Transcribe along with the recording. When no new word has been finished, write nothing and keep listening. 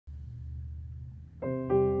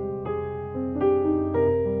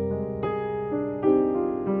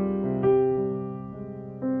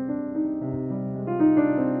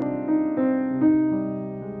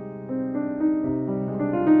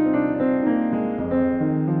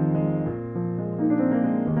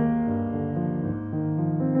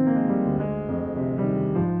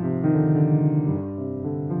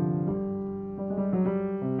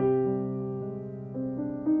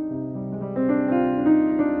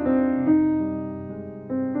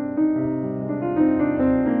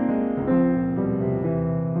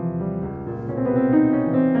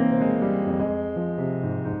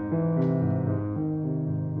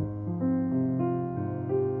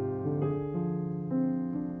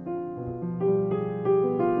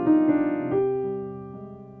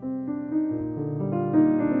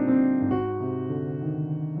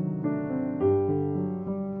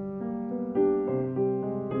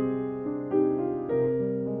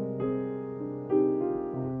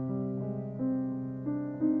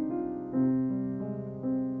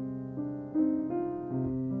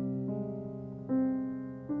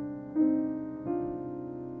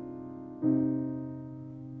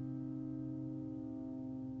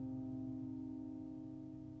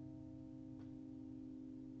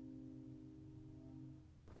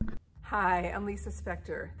Hi, I'm Lisa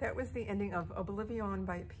Spector. That was the ending of Oblivion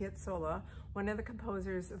by Piazzolla, one of the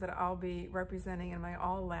composers that I'll be representing in my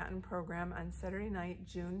All Latin program on Saturday night,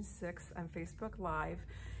 June 6th on Facebook Live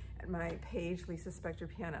at my page, Lisa Spector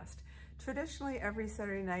Pianist. Traditionally, every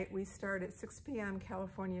Saturday night we start at 6 p.m.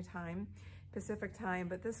 California time, Pacific time,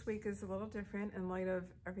 but this week is a little different in light of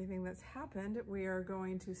everything that's happened. We are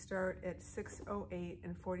going to start at 6:08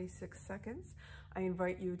 and 46 seconds. I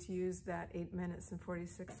invite you to use that 8 minutes and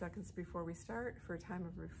 46 seconds before we start for a time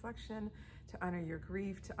of reflection, to honor your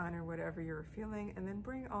grief, to honor whatever you're feeling, and then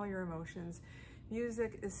bring all your emotions.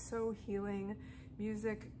 Music is so healing.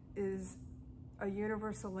 Music is a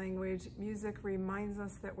universal language. Music reminds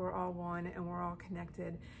us that we're all one and we're all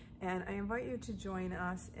connected. And I invite you to join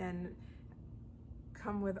us and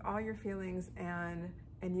come with all your feelings and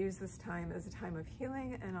use this time as a time of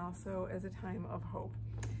healing and also as a time of hope.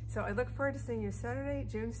 So I look forward to seeing you Saturday,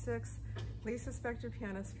 June 6th, Lisa Spector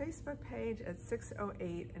Pianist Facebook page at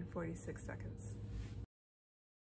 6:08 and 46 seconds.